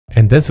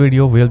this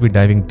video, we'll be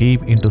diving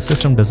deep into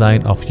system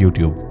design of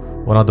YouTube,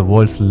 one of the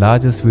world's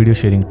largest video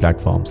sharing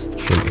platforms.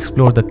 We'll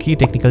explore the key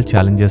technical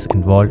challenges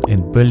involved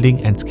in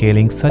building and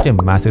scaling such a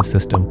massive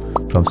system,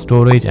 from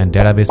storage and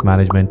database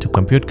management to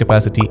compute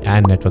capacity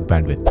and network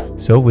bandwidth.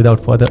 So without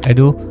further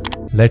ado,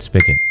 let's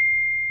begin.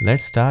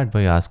 Let's start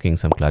by asking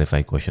some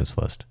clarifying questions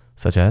first,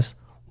 such as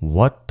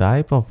what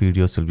type of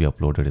videos will be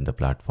uploaded in the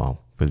platform?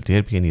 Will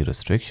there be any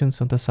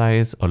restrictions on the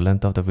size or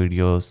length of the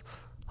videos?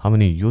 How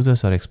many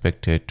users are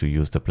expected to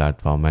use the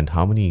platform, and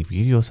how many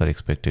videos are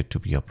expected to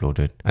be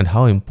uploaded, and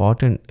how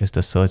important is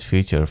the search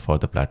feature for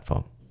the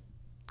platform?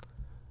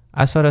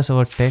 As far as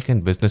our tech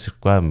and business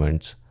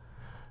requirements,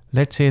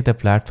 let's say the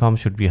platform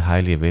should be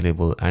highly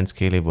available and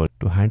scalable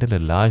to handle a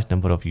large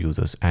number of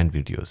users and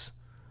videos,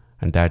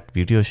 and that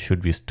videos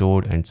should be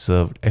stored and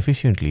served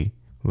efficiently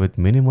with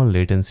minimal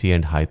latency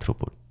and high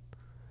throughput.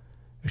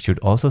 It should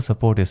also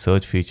support a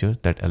search feature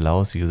that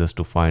allows users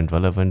to find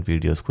relevant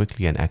videos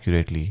quickly and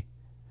accurately.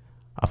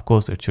 Of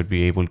course, it should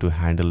be able to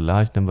handle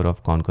large number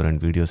of concurrent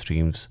video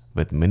streams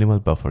with minimal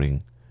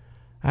buffering,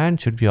 and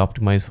should be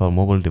optimized for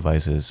mobile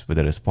devices with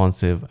a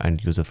responsive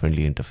and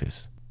user-friendly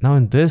interface. Now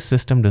in this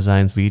system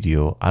design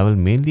video, I will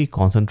mainly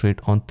concentrate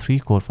on three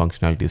core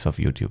functionalities of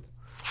YouTube: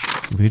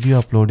 video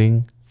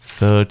uploading,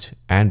 search,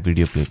 and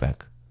video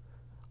playback.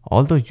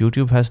 Although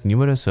YouTube has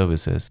numerous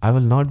services, I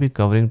will not be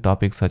covering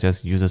topics such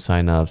as user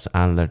signups,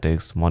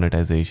 analytics,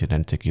 monetization,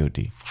 and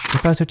security.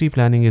 Capacity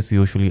planning is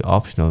usually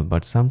optional,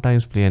 but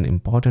sometimes play an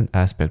important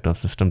aspect of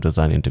system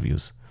design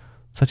interviews,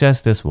 such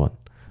as this one,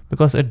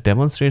 because it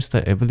demonstrates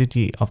the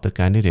ability of the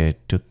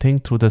candidate to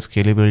think through the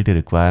scalability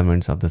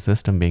requirements of the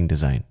system being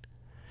designed.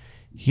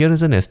 Here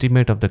is an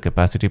estimate of the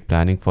capacity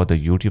planning for the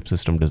YouTube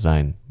system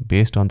design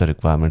based on the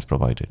requirements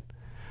provided.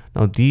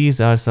 Now these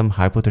are some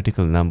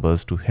hypothetical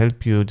numbers to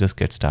help you just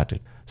get started.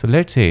 So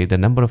let's say the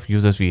number of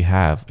users we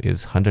have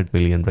is 100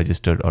 million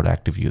registered or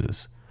active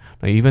users.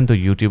 Now even though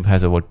YouTube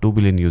has over 2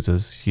 billion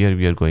users, here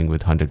we are going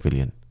with 100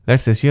 million.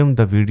 Let's assume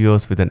the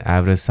videos with an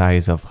average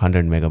size of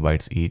 100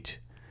 megabytes each,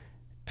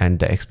 and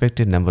the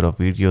expected number of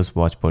videos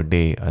watched per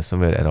day are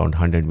somewhere around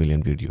 100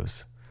 million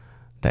videos.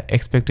 The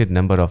expected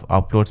number of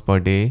uploads per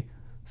day,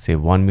 say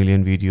 1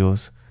 million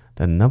videos.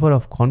 The number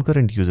of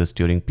concurrent users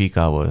during peak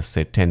hours,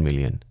 say 10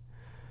 million.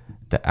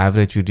 The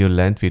average video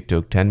length we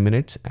took 10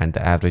 minutes, and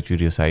the average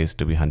video size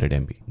to be 100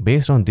 MB.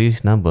 Based on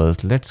these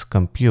numbers, let's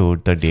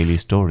compute the daily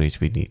storage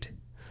we need.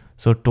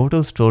 So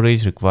total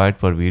storage required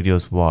per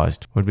videos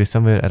watched would be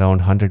somewhere around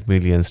 100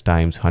 millions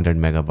times 100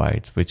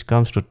 megabytes, which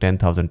comes to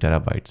 10,000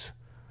 terabytes.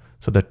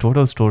 So the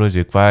total storage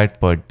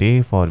required per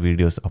day for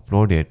videos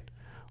uploaded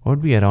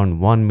would be around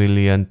 1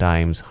 million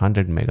times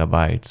 100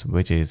 megabytes,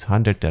 which is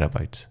 100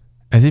 terabytes.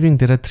 Assuming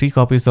there are 3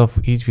 copies of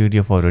each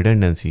video for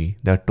redundancy,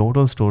 the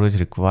total storage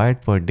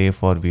required per day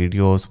for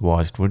videos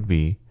watched would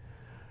be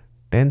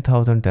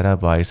 10,000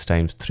 terabytes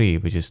times 3,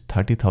 which is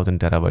 30,000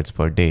 terabytes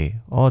per day,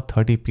 or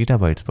 30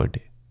 petabytes per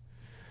day.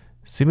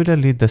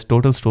 Similarly, the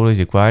total storage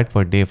required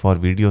per day for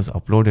videos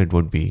uploaded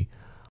would be,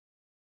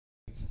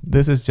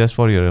 this is just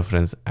for your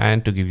reference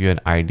and to give you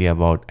an idea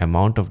about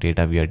amount of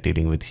data we are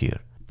dealing with here.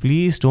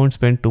 Please don't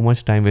spend too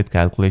much time with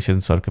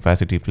calculations or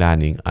capacity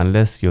planning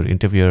unless your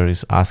interviewer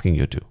is asking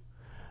you to.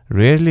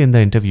 Rarely in the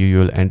interview you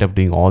will end up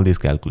doing all these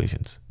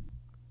calculations.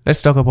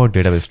 Let's talk about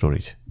database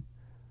storage.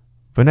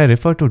 When I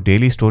refer to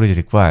daily storage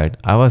required,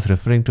 I was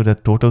referring to the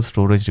total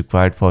storage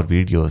required for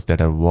videos that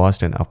are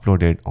watched and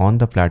uploaded on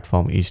the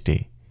platform each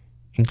day,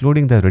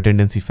 including the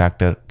redundancy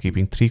factor,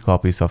 keeping 3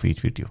 copies of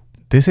each video.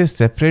 This is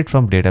separate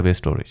from database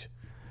storage,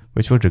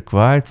 which would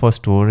require for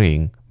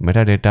storing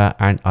metadata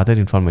and other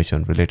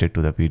information related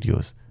to the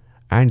videos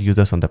and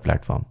users on the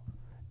platform.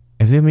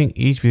 Assuming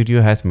each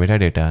video has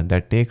metadata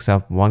that takes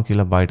up 1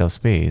 kilobyte of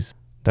space,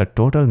 the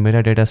total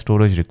metadata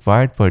storage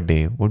required per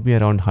day would be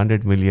around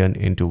 100 million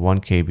into 1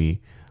 KB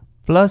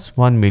plus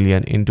 1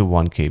 million into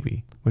 1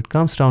 KB, which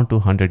comes down to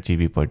 100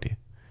 GB per day.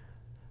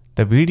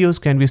 The videos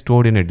can be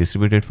stored in a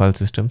distributed file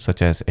system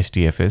such as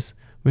HDFS,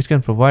 which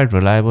can provide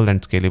reliable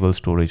and scalable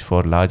storage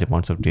for large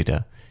amounts of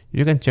data.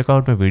 You can check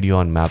out my video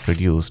on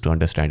MapReduce to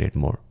understand it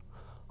more.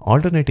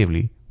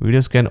 Alternatively,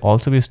 videos can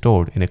also be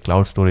stored in a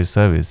cloud storage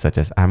service such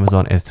as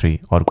Amazon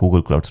S3 or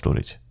Google Cloud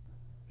Storage.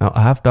 Now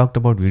I have talked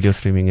about video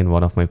streaming in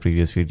one of my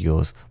previous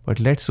videos, but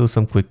let's do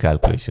some quick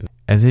calculation.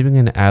 Assuming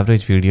an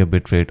average video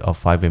bitrate of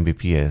 5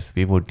 Mbps,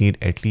 we would need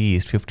at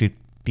least 50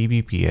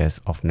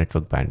 Tbps of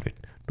network bandwidth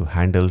to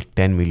handle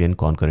 10 million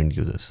concurrent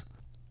users.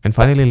 And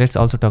finally, let's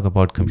also talk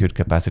about compute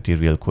capacity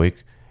real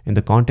quick. In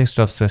the context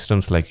of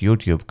systems like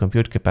YouTube,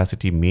 compute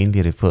capacity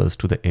mainly refers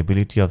to the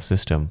ability of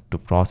system to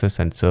process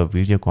and serve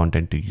video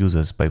content to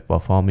users by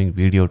performing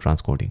video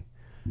transcoding.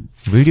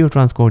 Video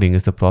transcoding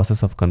is the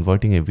process of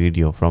converting a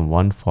video from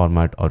one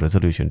format or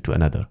resolution to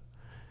another.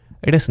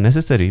 It is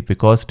necessary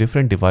because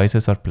different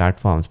devices or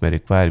platforms may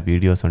require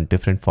videos on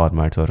different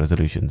formats or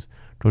resolutions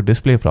to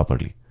display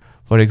properly.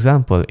 For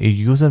example, a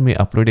user may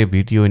upload a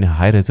video in a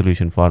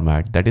high-resolution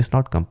format that is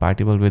not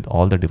compatible with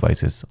all the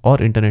devices or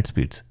internet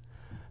speeds.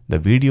 The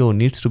video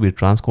needs to be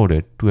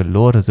transcoded to a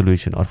lower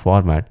resolution or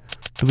format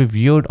to be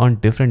viewed on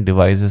different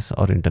devices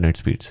or internet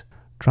speeds.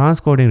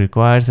 Transcoding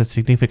requires a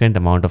significant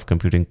amount of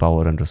computing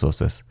power and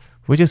resources,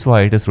 which is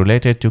why it is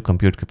related to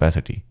compute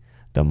capacity.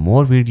 The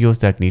more videos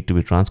that need to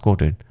be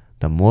transcoded,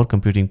 the more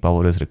computing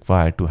power is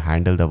required to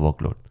handle the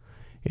workload.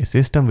 A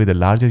system with a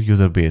larger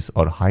user base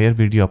or higher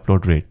video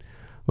upload rate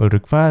will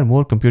require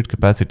more compute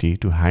capacity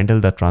to handle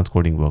the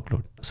transcoding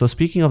workload. So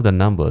speaking of the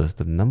numbers,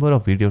 the number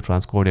of video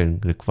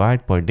transcoding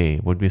required per day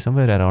would be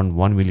somewhere around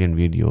 1 million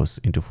videos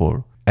into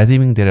 4,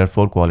 assuming there are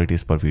 4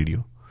 qualities per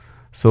video.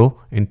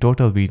 So in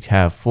total, we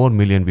have 4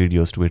 million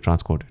videos to be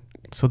transcoded.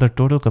 So the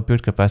total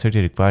compute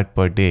capacity required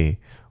per day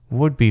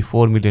would be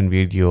 4 million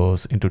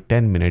videos into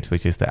 10 minutes,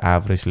 which is the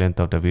average length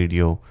of the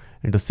video,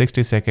 into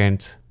 60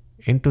 seconds,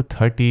 into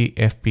 30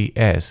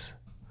 FPS,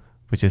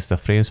 which is the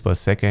frames per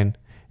second,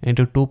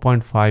 into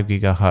 2.5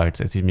 gigahertz,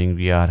 assuming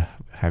we are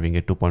having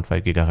a 2.5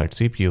 gigahertz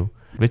CPU,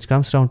 which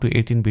comes down to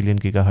 18 billion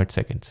gigahertz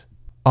seconds.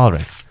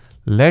 Alright,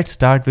 let's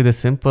start with a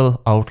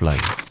simple outline.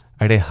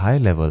 At a high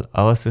level,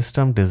 our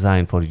system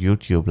design for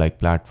YouTube-like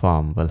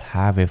platform will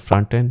have a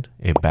front end,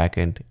 a back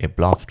end, a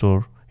blob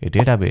store, a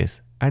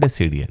database, and a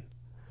CDN.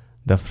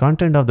 The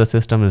front end of the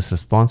system is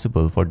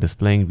responsible for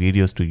displaying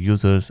videos to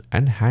users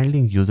and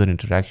handling user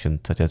interaction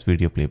such as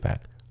video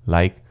playback,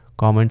 like,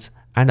 comments,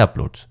 and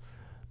uploads.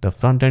 The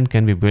front end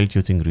can be built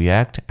using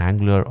React,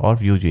 Angular, or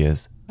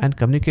Vue.js and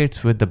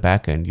communicates with the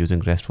backend using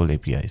RESTful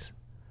APIs.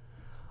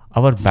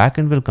 Our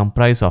backend will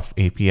comprise of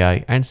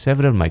API and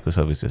several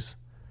microservices.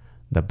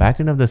 The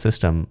backend of the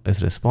system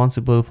is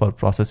responsible for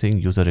processing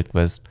user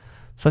requests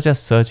such as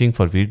searching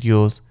for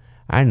videos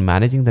and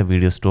managing the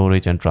video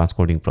storage and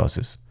transcoding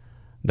process.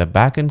 The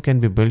backend can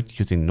be built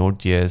using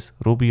Node.js,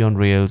 Ruby on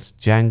Rails,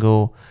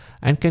 Django,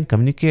 and can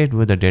communicate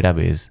with the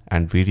database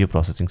and video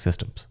processing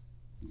systems.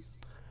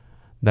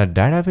 The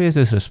database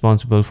is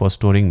responsible for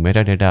storing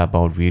metadata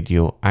about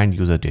video and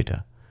user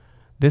data.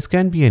 This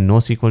can be a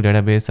NoSQL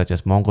database such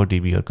as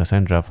MongoDB or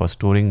Cassandra for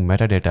storing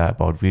metadata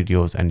about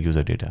videos and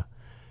user data,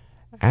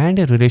 and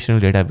a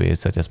relational database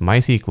such as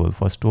MySQL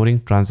for storing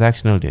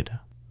transactional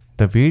data.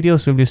 The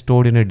videos will be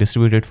stored in a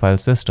distributed file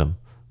system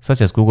such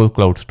as Google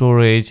Cloud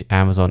Storage,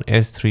 Amazon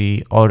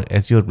S3, or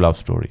Azure Blob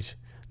Storage.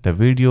 The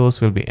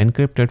videos will be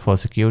encrypted for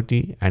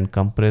security and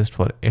compressed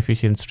for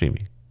efficient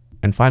streaming.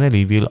 And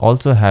finally, we'll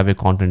also have a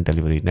content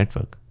delivery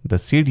network. The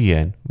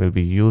CDN will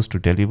be used to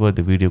deliver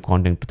the video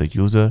content to the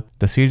user.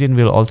 The CDN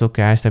will also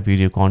cache the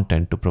video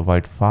content to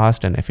provide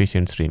fast and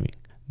efficient streaming.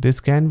 This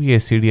can be a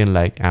CDN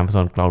like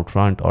Amazon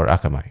CloudFront or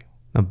Akamai.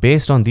 Now,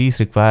 based on these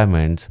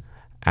requirements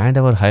and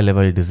our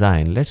high-level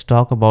design, let's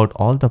talk about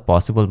all the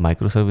possible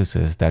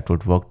microservices that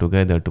would work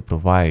together to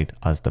provide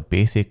us the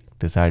basic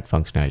desired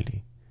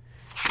functionality.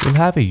 We'll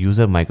have a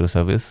user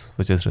microservice,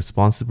 which is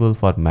responsible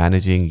for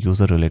managing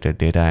user-related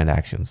data and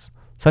actions,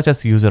 such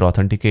as user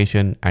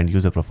authentication and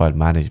user profile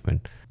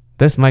management.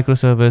 This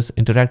microservice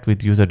interacts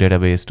with user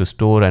database to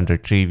store and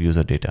retrieve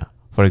user data.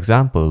 For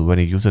example, when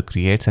a user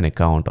creates an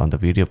account on the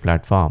video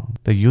platform,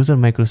 the user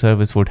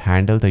microservice would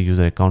handle the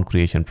user account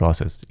creation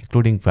process,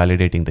 including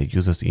validating the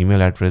user's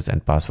email address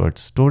and password,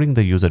 storing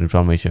the user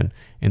information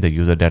in the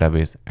user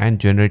database, and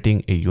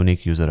generating a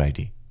unique user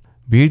ID.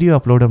 Video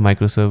uploader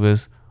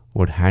microservice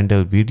would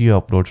handle video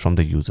uploads from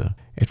the user.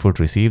 It would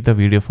receive the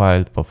video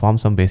file, perform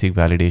some basic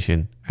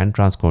validation and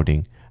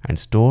transcoding, and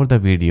store the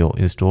video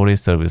in storage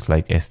service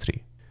like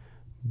S3.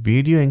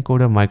 Video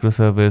encoder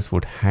microservice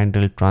would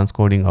handle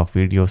transcoding of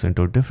videos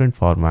into different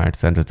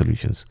formats and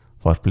resolutions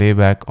for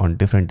playback on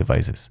different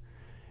devices.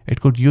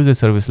 It could use a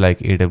service like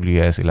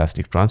AWS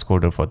Elastic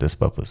Transcoder for this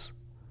purpose.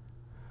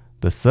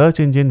 The search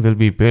engine will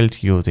be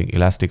built using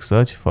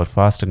Elasticsearch for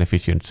fast and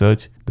efficient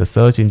search. The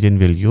search engine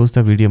will use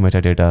the video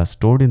metadata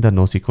stored in the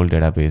NoSQL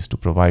database to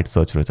provide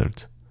search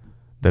results.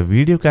 The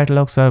video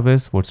catalog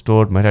service would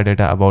store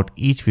metadata about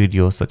each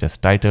video such as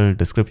title,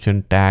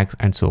 description, tags,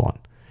 and so on.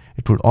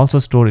 It would also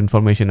store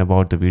information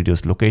about the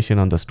video's location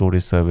on the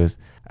storage service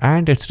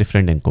and its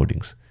different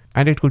encodings.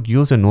 And it could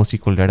use a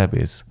NoSQL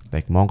database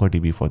like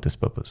MongoDB for this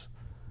purpose.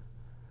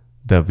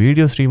 The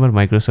video streamer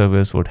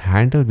microservice would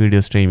handle video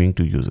streaming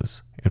to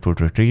users. It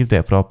would retrieve the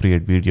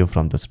appropriate video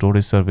from the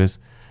storage service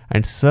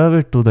and serve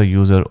it to the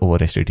user over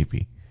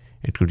HTTP.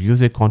 It could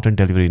use a content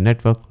delivery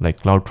network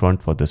like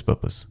CloudFront for this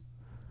purpose.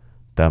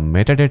 The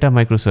metadata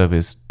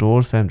microservice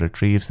stores and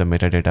retrieves the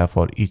metadata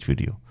for each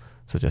video,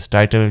 such as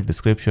title,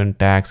 description,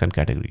 tags, and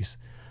categories.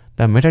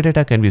 The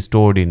metadata can be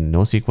stored in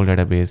NoSQL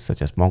database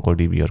such as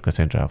MongoDB or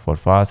Cassandra for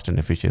fast and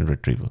efficient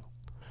retrieval.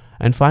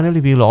 And finally,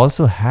 we will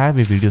also have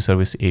a video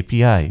service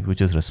API,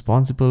 which is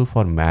responsible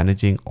for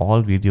managing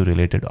all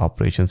video-related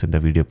operations in the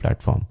video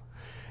platform.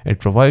 It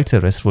provides a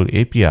RESTful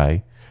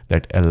API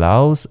that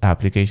allows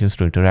applications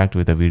to interact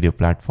with the video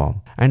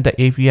platform. And the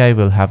API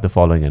will have the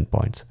following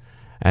endpoints: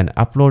 an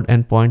upload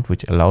endpoint,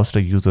 which allows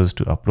the users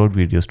to upload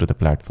videos to the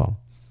platform.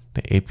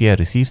 The API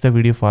receives the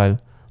video file,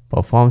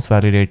 performs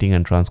validating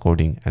and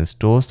transcoding, and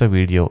stores the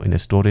video in a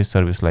storage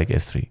service like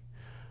S3.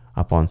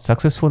 Upon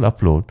successful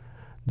upload,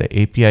 the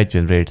API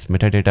generates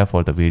metadata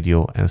for the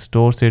video and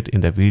stores it in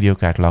the video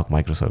catalog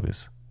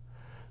microservice.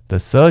 The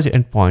search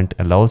endpoint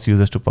allows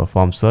users to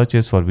perform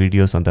searches for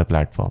videos on the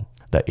platform.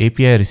 The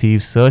API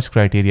receives search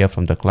criteria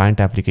from the client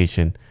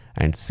application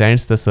and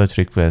sends the search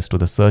request to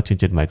the search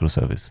engine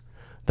microservice.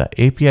 The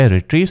API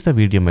retrieves the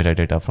video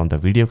metadata from the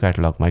video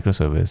catalog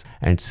microservice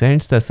and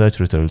sends the search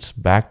results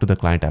back to the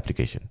client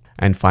application.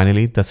 And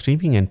finally, the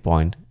streaming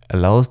endpoint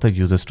allows the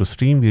users to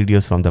stream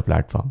videos from the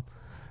platform.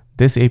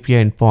 This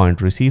API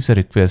endpoint receives a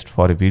request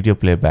for a video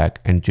playback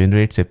and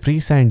generates a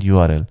pre-signed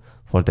URL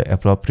for the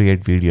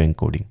appropriate video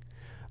encoding.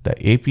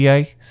 The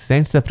API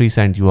sends the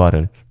pre-signed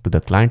URL to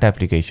the client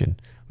application,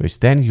 which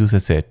then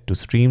uses it to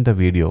stream the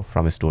video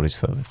from a storage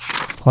service.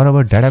 For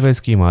our database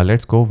schema,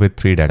 let's go with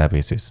 3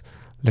 databases.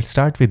 Let's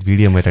start with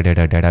video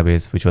metadata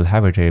database, which will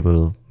have a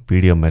table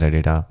video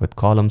metadata with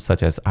columns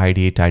such as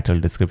ID, title,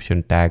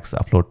 description, tags,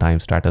 upload time,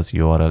 status,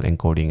 URL,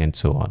 encoding, and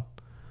so on.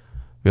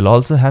 We'll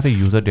also have a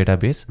user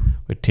database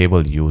with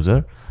table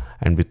user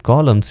and with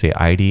columns say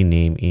ID,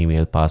 name,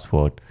 email,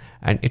 password,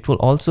 and it will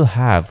also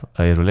have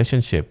a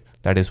relationship,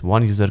 that is,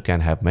 one user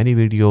can have many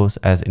videos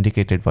as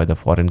indicated by the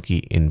foreign key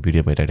in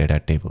video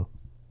metadata table.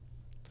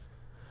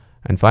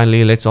 And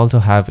finally, let's also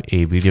have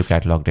a video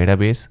catalog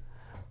database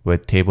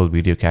with table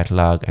video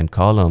catalog and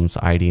columns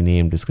ID,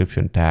 name,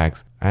 description,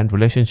 tags, and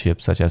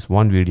relationships such as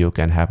one video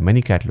can have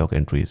many catalog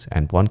entries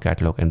and one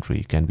catalog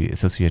entry can be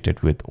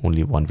associated with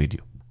only one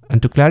video.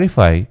 And to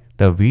clarify,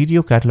 the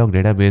video catalog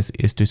database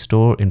is to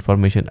store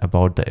information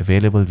about the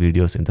available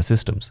videos in the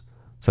systems,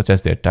 such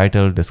as their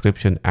title,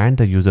 description, and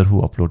the user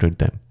who uploaded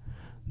them.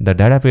 The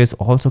database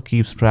also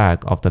keeps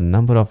track of the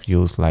number of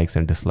views, likes,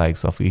 and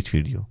dislikes of each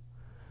video.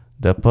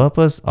 The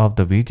purpose of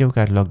the video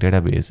catalog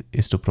database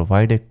is to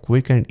provide a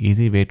quick and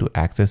easy way to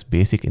access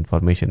basic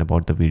information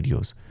about the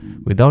videos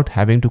without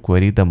having to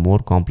query the more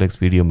complex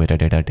video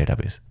metadata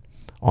database.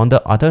 On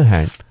the other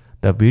hand,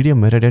 the video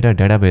metadata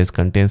database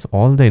contains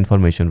all the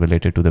information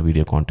related to the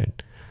video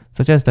content,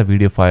 such as the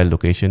video file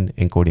location,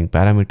 encoding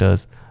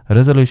parameters,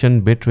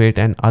 resolution, bitrate,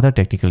 and other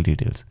technical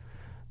details.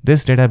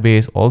 This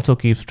database also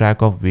keeps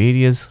track of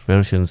various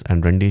versions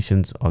and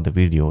renditions of the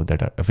video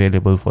that are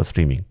available for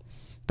streaming.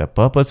 The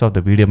purpose of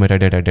the video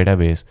metadata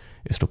database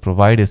is to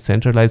provide a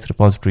centralized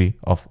repository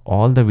of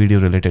all the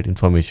video-related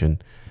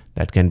information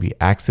that can be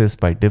accessed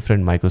by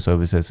different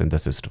microservices in the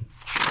system.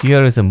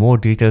 Here is a more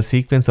detailed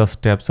sequence of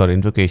steps or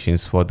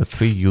invocations for the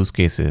 3 use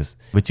cases,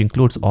 which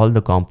includes all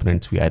the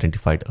components we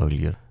identified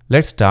earlier.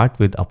 Let's start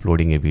with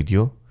uploading a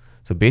video.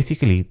 So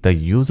basically, the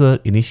user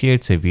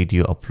initiates a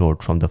video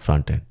upload from the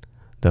front end.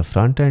 The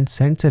front end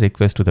sends a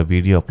request to the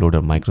video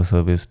uploader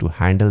microservice to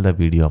handle the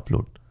video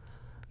upload.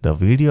 The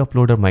video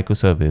uploader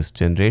microservice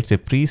generates a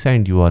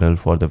pre-signed URL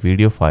for the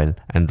video file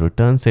and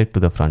returns it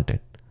to the front end.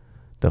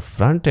 The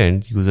front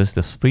end uses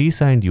the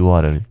pre-signed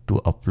URL to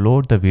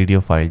upload the video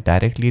file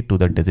directly to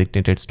the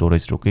designated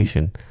storage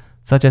location,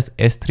 such as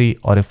S3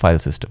 or a file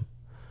system.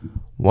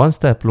 Once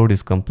the upload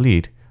is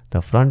complete,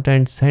 the front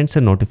end sends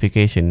a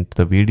notification to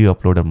the video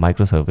uploader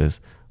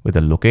microservice with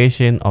the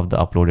location of the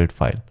uploaded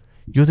file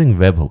using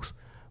webhooks,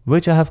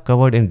 which I have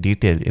covered in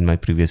detail in my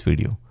previous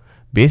video.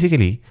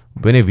 Basically,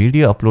 when a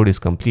video upload is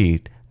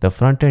complete, the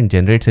front end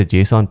generates a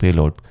JSON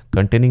payload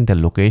containing the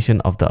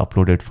location of the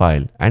uploaded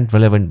file and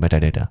relevant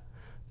metadata.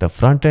 The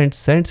front end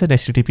sends an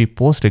HTTP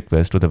post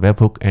request to the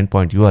webhook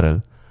endpoint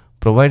URL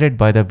provided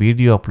by the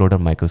video uploader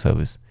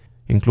microservice,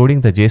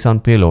 including the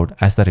JSON payload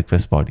as the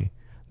request body.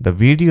 The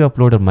video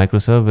uploader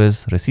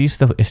microservice receives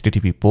the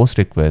HTTP post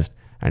request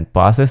and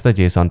passes the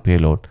JSON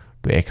payload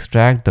to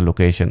extract the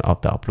location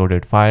of the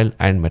uploaded file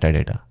and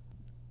metadata.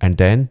 And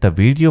then the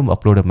video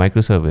uploader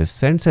microservice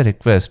sends a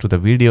request to the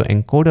video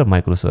encoder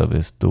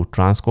microservice to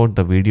transcode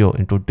the video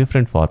into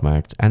different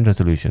formats and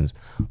resolutions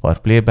for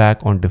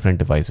playback on different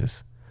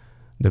devices.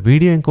 The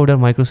video encoder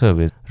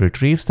microservice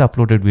retrieves the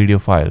uploaded video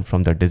file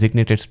from the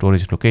designated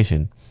storage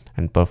location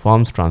and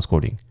performs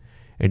transcoding.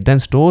 It then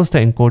stores the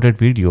encoded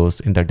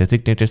videos in the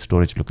designated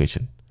storage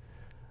location.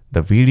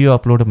 The video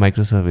uploader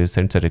microservice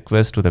sends a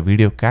request to the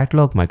video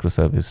catalog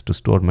microservice to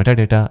store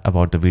metadata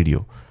about the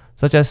video,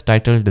 such as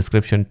title,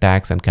 description,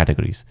 tags, and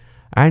categories,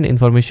 and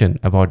information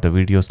about the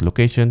video's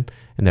location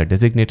in the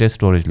designated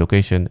storage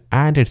location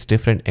and its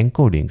different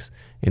encodings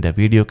in the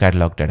video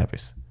catalog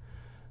database.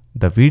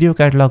 The video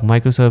catalog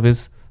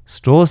microservice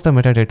stores the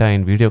metadata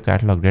in video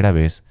catalog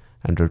database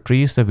and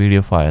retrieves the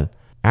video file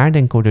and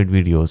encoded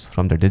videos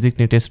from the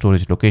designated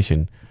storage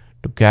location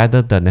to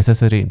gather the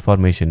necessary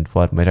information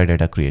for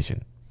metadata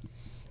creation.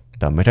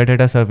 The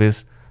metadata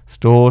service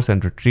stores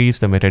and retrieves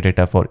the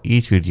metadata for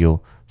each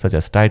video, such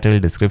as title,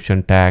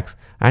 description, tags,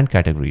 and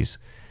categories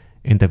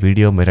in the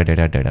video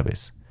metadata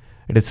database.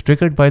 It is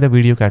triggered by the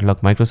video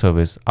catalog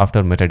microservice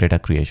after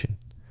metadata creation.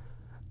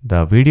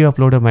 The video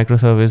uploader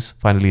microservice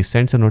finally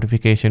sends a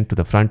notification to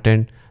the front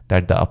end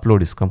that the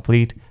upload is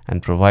complete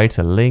and provides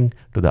a link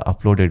to the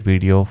uploaded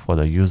video for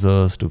the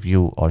users to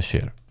view or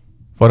share.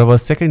 For our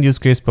second use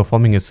case,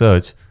 performing a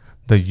search,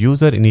 the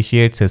user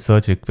initiates a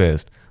search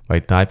request by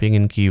typing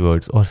in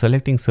keywords or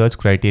selecting search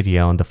criteria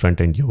on the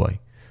front-end UI.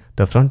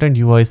 The front-end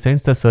UI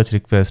sends the search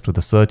request to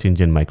the search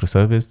engine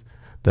microservice.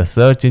 The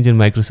search engine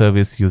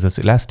microservice uses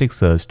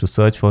Elasticsearch to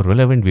search for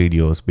relevant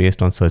videos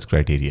based on search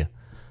criteria.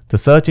 The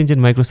search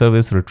engine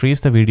microservice retrieves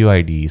the video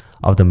IDs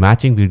of the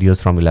matching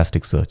videos from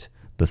Elasticsearch.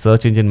 The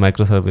search engine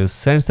microservice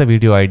sends the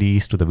video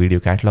IDs to the video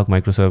catalog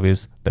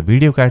microservice. The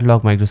video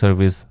catalog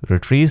microservice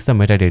retrieves the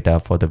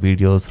metadata for the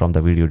videos from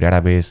the video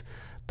database.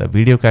 The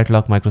video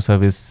catalog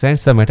microservice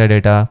sends the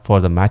metadata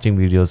for the matching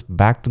videos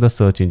back to the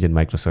search engine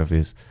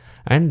microservice.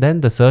 And then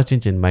the search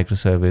engine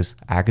microservice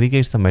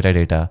aggregates the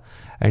metadata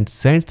and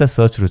sends the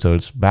search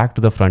results back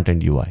to the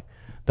front-end UI.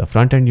 The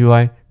front-end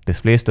UI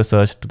displays the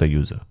search to the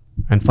user.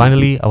 And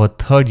finally, our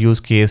third use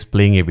case,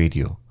 playing a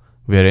video,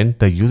 wherein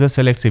the user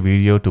selects a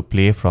video to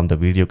play from the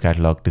video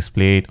catalog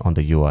displayed on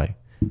the UI.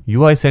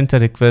 UI sends a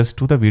request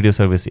to the video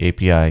service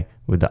API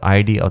with the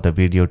ID of the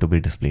video to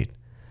be displayed.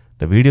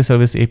 The video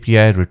service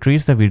API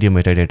retrieves the video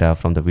metadata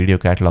from the video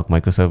catalog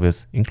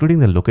microservice, including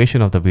the location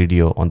of the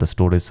video on the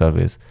storage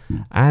service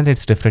and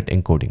its different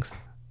encodings.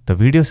 The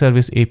video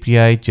service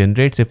API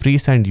generates a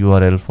pre-signed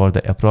URL for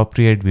the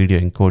appropriate video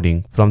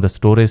encoding from the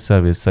storage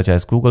service such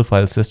as Google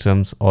File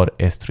Systems or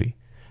S3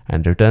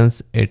 and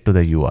returns it to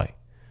the UI.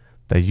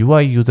 The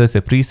UI uses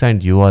a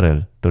pre-signed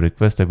URL to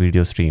request the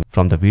video stream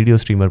from the video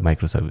streamer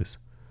microservice.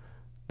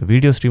 The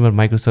video streamer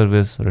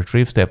microservice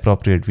retrieves the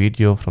appropriate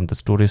video from the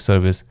storage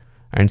service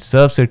and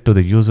serves it to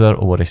the user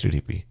over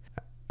HTTP.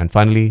 And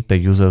finally, the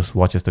user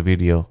watches the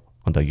video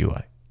on the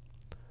UI.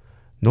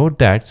 Note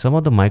that some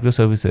of the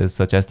microservices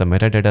such as the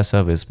metadata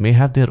service may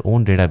have their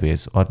own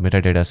database or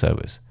metadata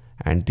service,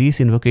 and these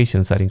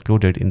invocations are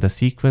included in the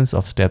sequence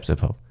of steps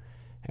above.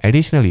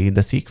 Additionally,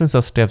 the sequence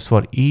of steps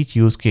for each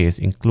use case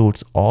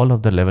includes all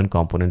of the 11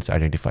 components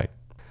identified.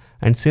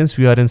 And since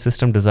we are in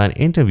system design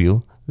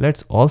interview,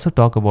 let's also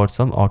talk about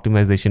some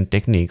optimization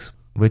techniques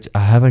which I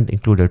haven't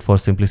included for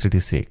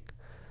simplicity's sake.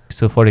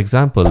 So for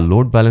example,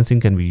 load balancing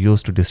can be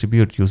used to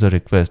distribute user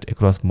requests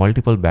across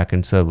multiple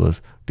backend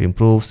servers to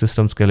improve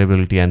system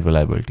scalability and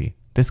reliability.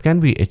 This can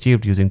be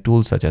achieved using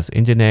tools such as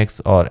Nginx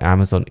or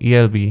Amazon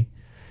ELB.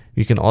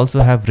 We can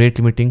also have rate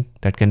limiting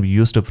that can be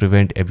used to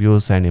prevent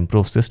abuse and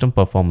improve system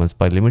performance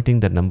by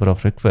limiting the number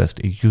of requests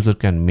a user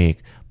can make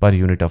per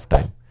unit of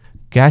time.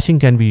 Caching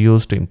can be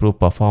used to improve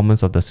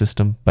performance of the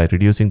system by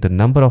reducing the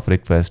number of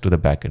requests to the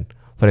backend.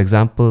 For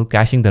example,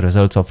 caching the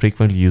results of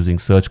frequently using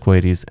search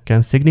queries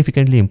can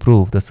significantly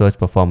improve the search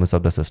performance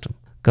of the system.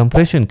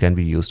 Compression can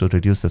be used to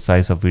reduce the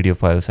size of video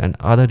files and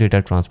other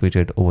data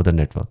transmitted over the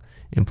network,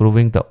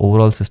 improving the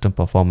overall system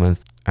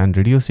performance and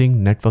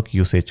reducing network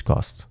usage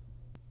costs.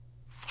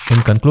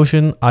 In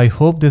conclusion, I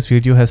hope this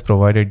video has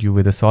provided you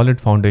with a solid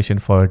foundation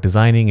for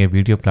designing a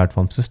video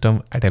platform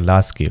system at a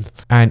large scale.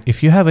 And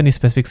if you have any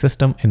specific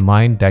system in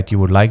mind that you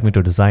would like me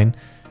to design,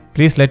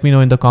 please let me know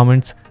in the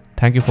comments.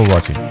 Thank you for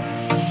watching.